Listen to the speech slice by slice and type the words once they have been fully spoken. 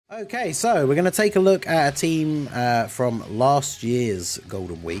Okay, so we're going to take a look at a team from last year's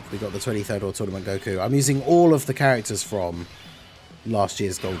Golden Week. We got the 23rd World Tournament Goku. I'm using all of the characters from last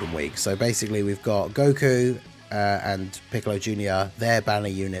year's Golden Week. So basically we've got Goku and Piccolo Jr., their banner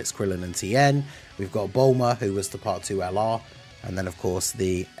units, Krillin and Tien. We've got Bulma, who was the Part 2 LR. And then, of course,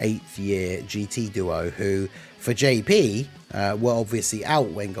 the 8th year GT duo, who, for JP, were obviously out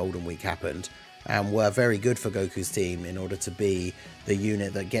when Golden Week happened. And were very good for Goku's team in order to be the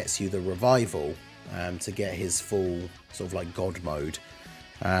unit that gets you the revival to get his full sort of like God mode.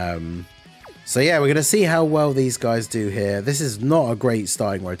 So yeah, we're going to see how well these guys do here. This is not a great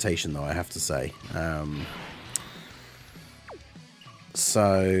starting rotation though, I have to say.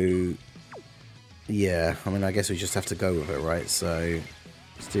 So yeah, I mean, I guess we just have to go with it, right? So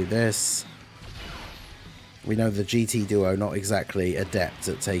let's do this. We know the GT duo not exactly adept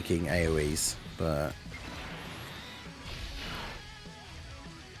at taking AoEs, but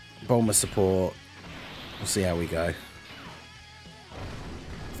Bulma support, we'll see how we go.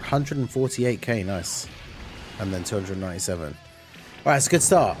 148k, nice. And then 297. Alright, it's a good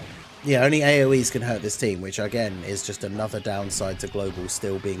start. Yeah, only AoEs can hurt this team, which again is just another downside to Global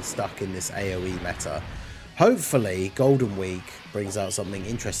still being stuck in this AoE meta. Hopefully, Golden Week brings out something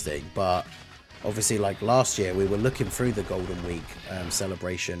interesting, but obviously, like last year, we were looking through the Golden Week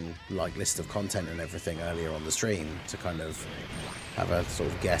celebration like list of content and everything earlier on the stream to kind of have a sort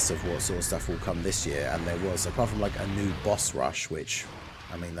of guess of what sort of stuff will come this year. And there was, apart from like a new boss rush, which,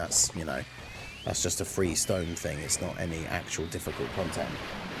 I mean, that's, you know, that's just a free stone thing. It's not any actual difficult content.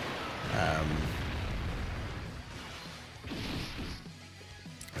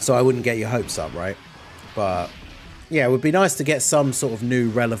 So I wouldn't get your hopes up, right? But yeah, it would be nice to get some sort of new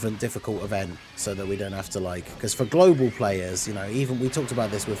relevant difficult event so that we don't have to like, because for global players, you know, even we talked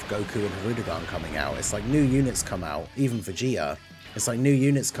about this with Goku and Hirudegarn coming out, it's like new units come out, even Vegeta, it's like new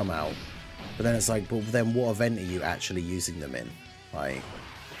units come out, but then it's like, well, then what event are you actually using them in? Like,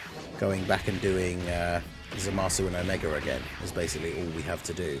 going back and doing Zamasu and Omega again is basically all we have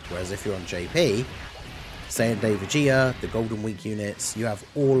to do. Whereas if you're on JP, Saiyan Day Vegeta, the Golden Week units, you have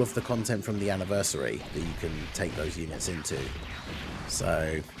all of the content from the anniversary that you can take those units into.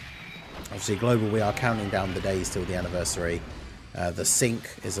 So, obviously Global, we are counting down the days till the anniversary. The sync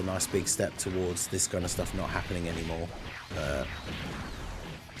is a nice big step towards this kind of stuff not happening anymore.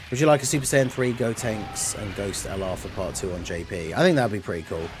 Would you like a Super Saiyan 3 Gotenks and Ghost LR for Part 2 on JP? I think that would be pretty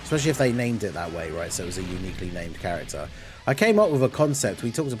cool, especially if they named it that way, right? So it was a uniquely named character. I came up with a concept,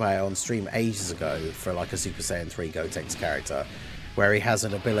 we talked about it on stream ages ago, for like a Super Saiyan 3 Gotenks character, where he has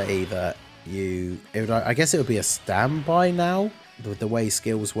an ability that I guess it would be a standby now, with the way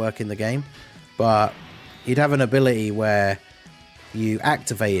skills work in the game, but he'd have an ability where you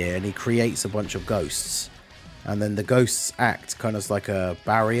activate it and he creates a bunch of ghosts, and then the ghosts act kind of like a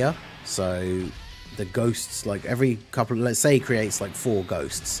barrier. So the ghosts, like every couple, let's say he creates like 4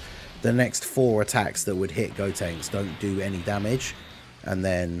 ghosts, the next 4 attacks that would hit Gotenks don't do any damage, and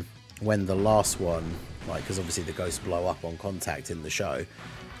then when the last one, like, because obviously the ghosts blow up on contact in the show,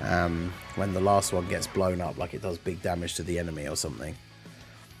 when the last one gets blown up, like it does big damage to the enemy or something.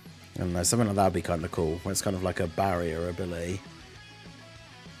 And something like that would be kind of cool, when it's kind of like a barrier ability.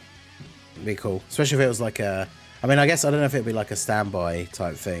 It'd be cool, especially if it was like a, I mean, I guess, I don't know if it'd be like a standby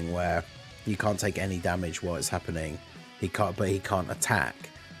type thing where you can't take any damage while it's happening, but he can't attack.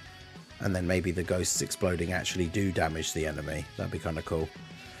 And then maybe the ghosts exploding actually do damage the enemy. That'd be kind of cool.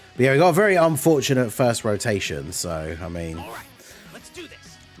 But yeah, we got a very unfortunate first rotation. So, I mean, all right, let's do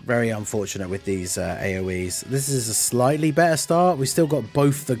this. Very unfortunate with these AoEs. This is a slightly better start. We still got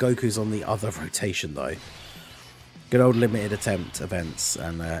both the Gokus on the other rotation, though. Good old limited attempt events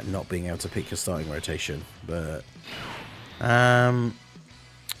and not being able to pick your starting rotation. But,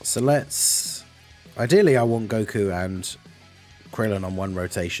 so let's... Ideally, I want Goku and Krillin on one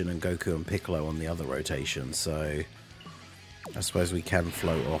rotation and Goku and Piccolo on the other rotation, so I suppose we can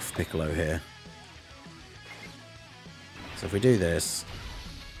float off Piccolo here. So if we do this,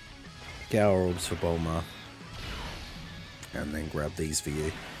 get our orbs for Bulma, and then grab these for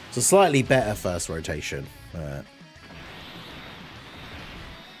you. It's a slightly better first rotation.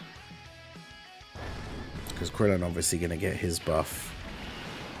 Because Krillin obviously going to get his buff.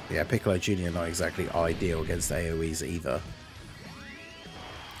 Yeah, Piccolo Jr. not exactly ideal against AoEs either.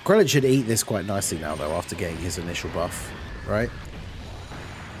 Krillin should eat this quite nicely now, though, after getting his initial buff, right?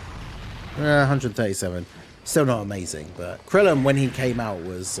 137. Still not amazing, but Krillin, when he came out,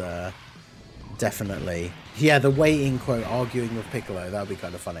 was definitely... Yeah, the waiting quote, arguing with Piccolo, that would be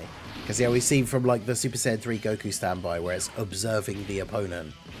kind of funny. Because, yeah, we see from, like, the Super Saiyan 3 Goku standby, where it's observing the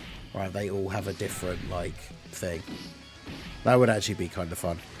opponent, right? They all have a different, like, thing. That would actually be kind of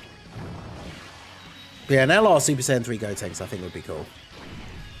fun. But yeah, an LR Super Saiyan 3 Gotenks I think would be cool.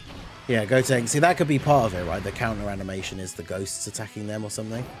 Yeah, Gotenks. See, that could be part of it, right? The counter animation is the ghosts attacking them or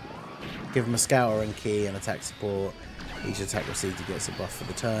something. Give them a scouter and key and attack support. Each attack received gets a buff for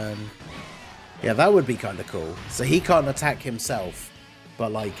the turn. Yeah, that would be kind of cool. So he can't attack himself,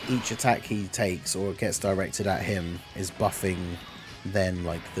 but like each attack he takes or gets directed at him is buffing then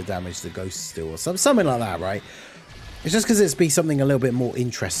like the damage the ghosts do or something like that, right? It's just because it's be something a little bit more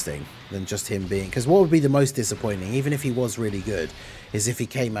interesting than just him being... Because what would be the most disappointing, even if he was really good, is if he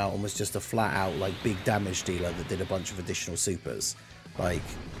came out and was just a flat-out, like, big damage dealer that did a bunch of additional supers. Like,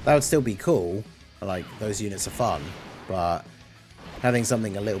 that would still be cool. Like, those units are fun. But having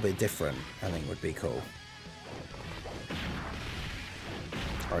something a little bit different, I think, would be cool.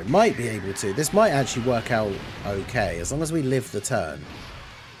 Or it might be able to. This might actually work out okay, as long as we live the turn.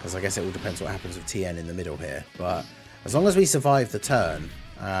 Because I guess it all depends what happens with TN in the middle here. But... as long as we survive the turn,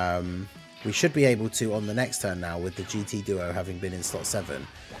 we should be able to, on the next turn now, with the GT duo having been in slot 7,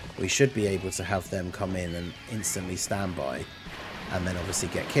 we should be able to have them come in and instantly standby, and then obviously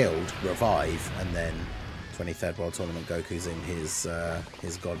get killed, revive, and then 23rd World Tournament Goku's in his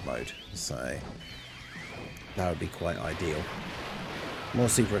God mode. So that would be quite ideal. More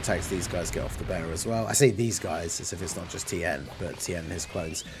super attacks these guys get off the better as well. I say these guys as if it's not just TN, but TN and his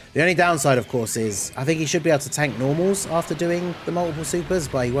clones. The only downside, of course, is I think he should be able to tank normals after doing the multiple supers,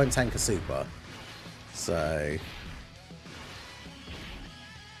 but he won't tank a super. So...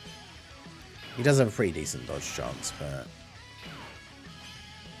 he does have a pretty decent dodge chance, but...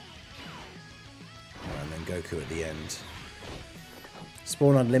 and then Goku at the end.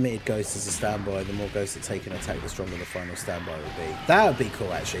 Spawn unlimited ghosts as a standby. The more ghosts that take an attack, the stronger the final standby will be. That would be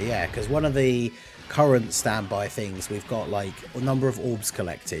cool, actually, yeah, because one of the current standby things, we've got, like, a number of orbs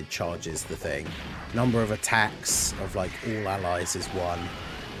collected charges the thing. Number of attacks of, like, all allies is 1.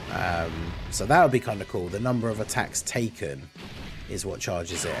 So that would be kind of cool. The number of attacks taken is what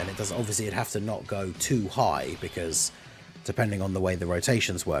charges it, and it doesn't... obviously, it'd have to not go too high, because... depending on the way the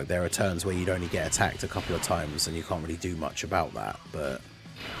rotations work, there are turns where you'd only get attacked a couple of times and you can't really do much about that, but...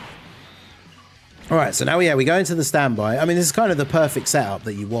 alright, so now, yeah, we go into the standby. I mean, this is kind of the perfect setup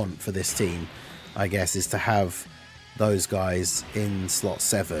that you want for this team, I guess, is to have those guys in slot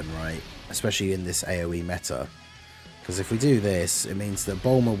 7, right? Especially in this AoE meta. Because if we do this, it means that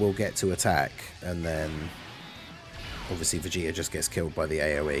Bulma will get to attack, and then... obviously, Vegeta just gets killed by the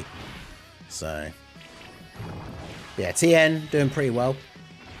AoE. So... yeah, TN doing pretty well.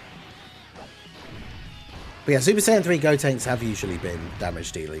 But yeah, Super Saiyan 3 Gotenks have usually been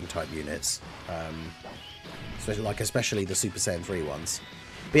damage dealing type units. Especially the Super Saiyan 3 ones.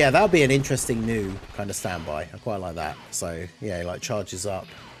 But yeah, that would be an interesting new kind of standby. I quite like that. So yeah, like charges up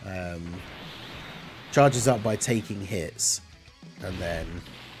by taking hits. And then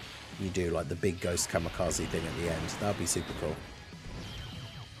you do like the big ghost kamikaze thing at the end. That would be super cool.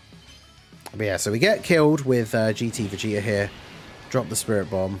 But yeah, so we get killed with GT Vegeta here. Drop the Spirit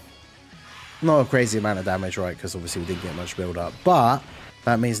Bomb. Not a crazy amount of damage, right? Because obviously we didn't get much build up. But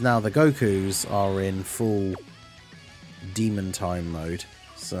that means now the Gokus are in full Demon Time mode.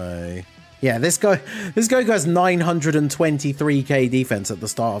 So yeah, this Goku has 923k defense at the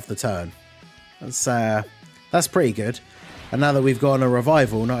start of the turn. That's pretty good. And now that we've gotten a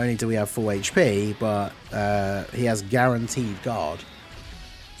revival, not only do we have full HP, but he has guaranteed guard.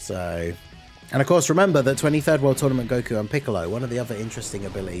 So... and of course, remember that 23rd World Tournament Goku and Piccolo, one of the other interesting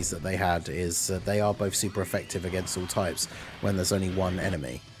abilities that they had is they are both super effective against all types when there's only one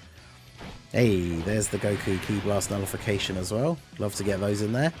enemy. Hey, there's the Goku Ki Blast Nullification as well. Love to get those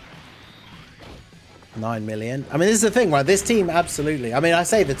in there. 9 million. I mean, this is the thing, right? This team, absolutely. I mean, I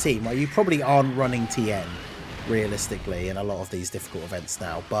say the team, right? You probably aren't running TN, realistically, in a lot of these difficult events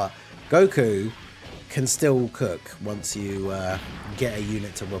now. But Goku can still cook once you get a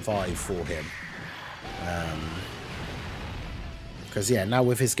unit to revive for him. Because yeah, now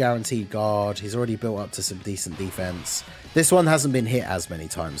with his guaranteed guard, he's already built up to some decent defense. This one hasn't been hit as many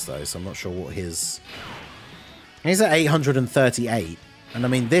times though, so I'm not sure what his... he's at 838, and I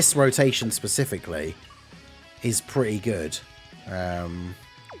mean this rotation specifically is pretty good.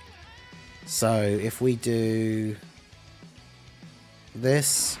 So if we do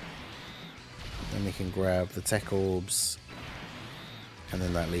this, then we can grab the tech orbs, and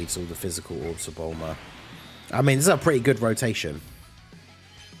then that leaves all the physical orbs for Bulma. I mean, this is a pretty good rotation.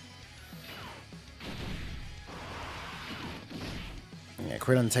 Yeah,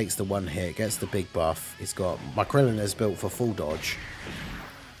 Krillin takes the one hit, gets the big buff. He's got... my Krillin is built for full dodge.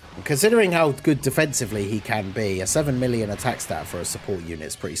 And considering how good defensively he can be, a 7 million attack stat for a support unit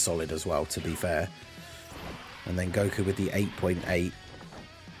is pretty solid as well, to be fair. And then Goku with the 8.8.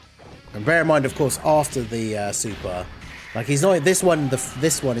 And bear in mind, of course, after the super, like he's not this one.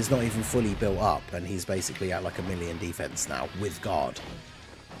 This one is not even fully built up, and he's basically at like 1,000,000 defense now with guard,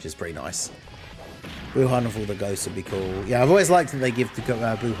 which is pretty nice. Buhan of all the ghosts would be cool. Yeah, I've always liked that they give the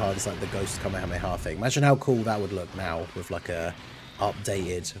Buhan it's like the ghost Kamehameha thing. Imagine how cool that would look now with like a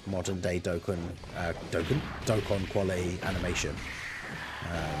updated modern day Dokkan quality animation.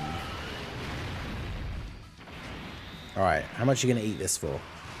 All right, how much are you gonna eat this for?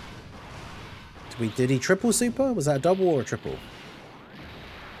 Did he triple super? Was that a double or a triple?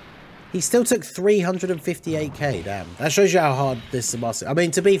 He still took 358k, damn. That shows you how hard this Zamasu... I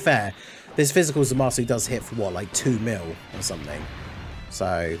mean, to be fair, this physical Zamasu does hit for what, like 2 mil or something.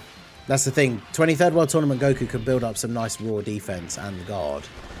 So, that's the thing. 23rd World Tournament Goku could build up some nice raw defense and guard.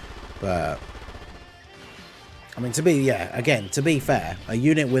 But, I mean, to be fair, a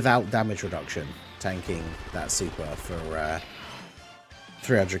unit without damage reduction tanking that super for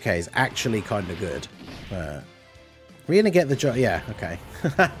 300k is actually kind of good. But we're going to get the job. Yeah, okay.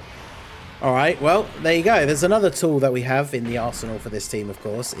 Alright, well, there you go. There's another tool that we have in the arsenal for this team, of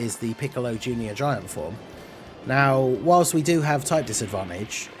course, is the Piccolo Junior Giant form. Now, whilst we do have type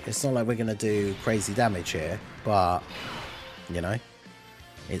disadvantage, it's not like we're going to do crazy damage here, but, you know,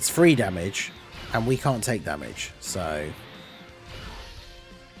 it's free damage, and we can't take damage, so...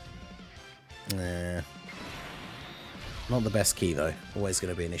 not the best key, though. Always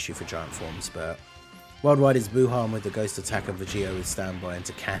going to be an issue for giant forms, but... Worldwide is Buhan with the Ghost Attack and Vegito with Standby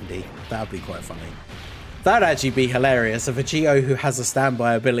into Candy. That would be quite funny. That would actually be hilarious. A Vegito who has a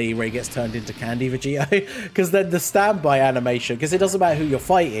Standby ability where he gets turned into Candy Vegito. Because then the Standby animation, because it doesn't matter who you're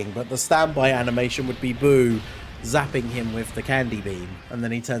fighting, but the Standby animation would be Boo zapping him with the Candy Beam. And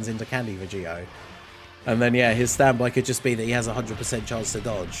then he turns into Candy Vegito. And then, yeah, his Standby could just be that he has a 100% chance to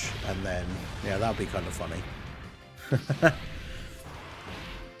dodge. And then, yeah, that would be kind of funny.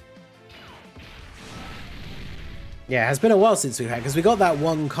 Yeah, it has been a while since we've had, because we got that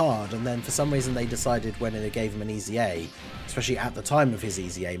one card, and then for some reason they decided when they gave him an Easy A, especially at the time of his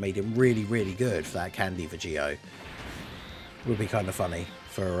Easy A, made him really, really good for that Candy Vegito. Would be kind of funny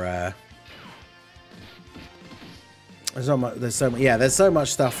for, there's so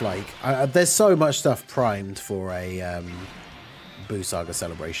much stuff like, there's so much stuff primed for a, Buu Saga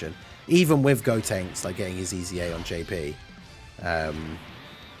celebration. Even with Gotenks, like getting his Easy A on JP,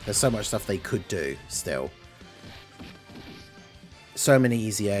 there's so much stuff they could do still. So many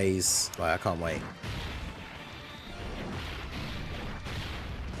Easy A's, like, I can't wait.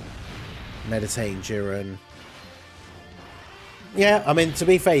 Meditating Jiren. Yeah, I mean, to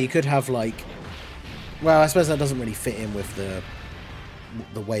be fair, you could have, like... Well, I suppose that doesn't really fit in with the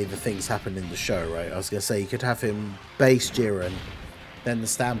way the things happen in the show, right? I was going to say, you could have him base Jiren, then the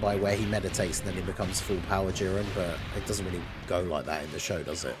Standby where he meditates and then he becomes full power Jiren, but it doesn't really go like that in the show,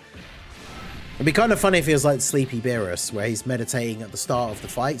 does it? It'd be kind of funny if he was like Sleepy Beerus, where he's meditating at the start of the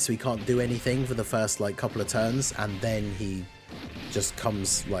fight, so he can't do anything for the first like couple of turns, and then he just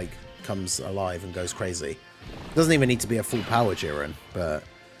comes alive and goes crazy. Doesn't even need to be a full power Jiren, but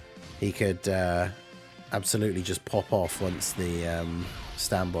he could absolutely just pop off once the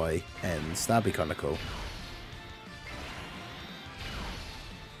Standby ends. That'd be kind of cool.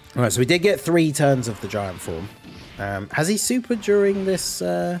 Alright, so we did get 3 turns of the giant form. Has he super during this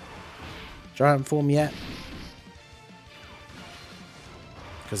giant form yet?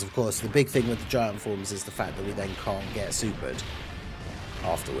 Because of course the big thing with the giant forms is the fact that we then can't get supered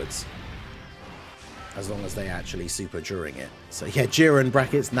afterwards, as long as they actually super during it. So yeah, Jiren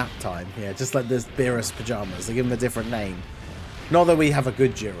brackets nap time. Yeah, just like this Beerus pajamas, they give him a different name. Not that we have a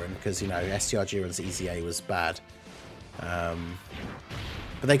good Jiren, because you know STR Jiren's Easy A was bad, but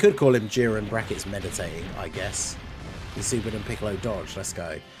they could call him Jiren brackets meditating, I guess. He supered and Piccolo dodge. Let's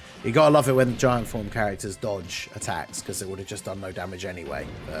go. You gotta love it when giant form characters dodge attacks, because it would have just done no damage anyway,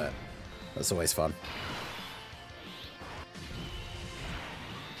 but that's always fun.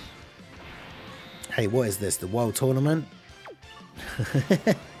 Hey, what is this? The World Tournament?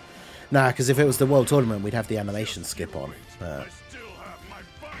 Nah, because if it was the World Tournament, we'd have the animation skip on.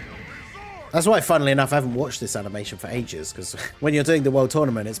 That's why, funnily enough, I haven't watched this animation for ages, because when you're doing the World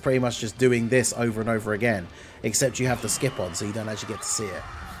Tournament, it's pretty much just doing this over and over again, except you have the skip on, so you don't actually get to see it.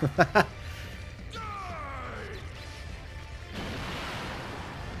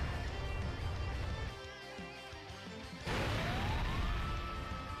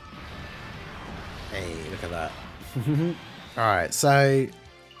 Hey, look at that. Alright, so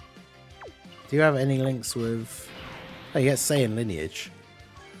do you have any links with... Oh, you get Saiyan lineage.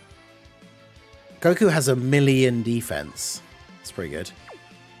 Goku has 1,000,000 defense. That's pretty good.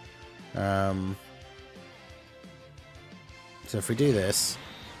 So if we do this,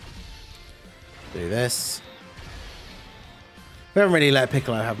 we haven't really let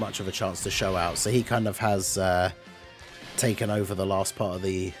Piccolo have much of a chance to show out, so he kind of has taken over the last part of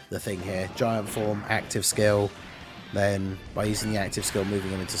the thing here. Giant form, active skill, then by using the active skill,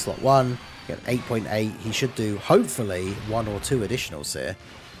 moving him into slot 1, get 8.8. He should do, hopefully, 1 or 2 additionals here.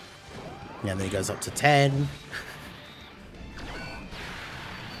 And then he goes up to 10.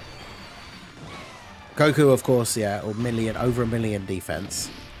 Goku, of course, yeah, over a million defense.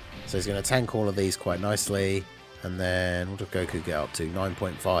 So he's going to tank all of these quite nicely. And then what did Goku get up to?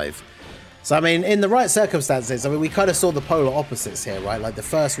 9.5. So, I mean, in the right circumstances, I mean, we kind of saw the polar opposites here, right? Like the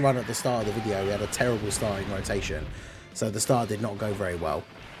first run at the start of the video, we had a terrible starting rotation. So the start did not go very well.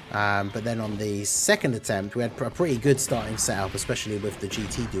 But then on the second attempt, we had a pretty good starting setup, especially with the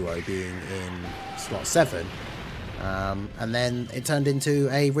GT duo being in slot 7. And then it turned into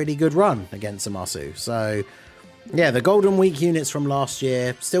a really good run against Zamasu. So, yeah, the Golden Week units from last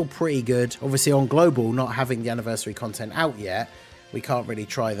year, still pretty good. Obviously on Global, not having the anniversary content out yet, we can't really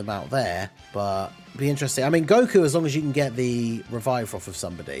try them out there, but be interesting. I mean, Goku, as long as you can get the revive off of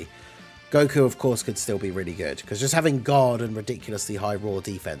somebody, Goku, of course, could still be really good, because just having guard and ridiculously high raw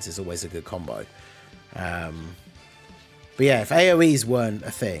defense is always a good combo. But yeah, if AoEs weren't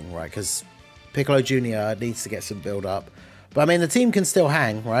a thing, right, because Piccolo Jr. needs to get some build up. But I mean, the team can still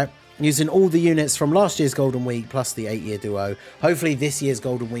hang, right? Using all the units from last year's Golden Week plus the 8-year duo. Hopefully this year's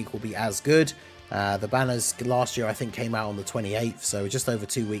Golden Week will be as good. The banners last year, I think, came out on the 28th, so just over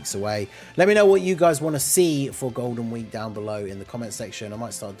 2 weeks away. Let me know what you guys want to see for Golden Week down below in the comment section. I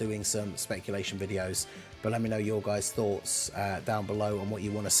might start doing some speculation videos, but let me know your guys' thoughts down below on what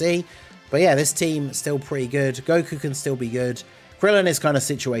you want to see. But yeah, this team still pretty good. Goku can still be good. Krillin is kind of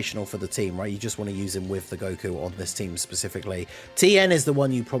situational for the team, right? You just want to use him with the Goku on this team specifically. TN is the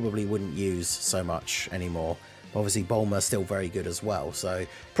one you probably wouldn't use so much anymore. Obviously, Bulma's still very good as well. So,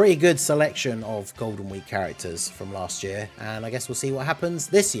 pretty good selection of Golden Week characters from last year. And I guess we'll see what happens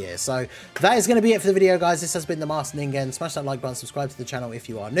this year. So, that is going to be it for the video, guys. This has been the Master Ningen. Smash that like button, subscribe to the channel if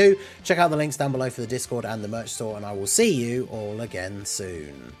you are new. Check out the links down below for the Discord and the merch store. And I will see you all again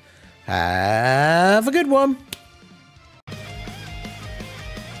soon. Have a good one.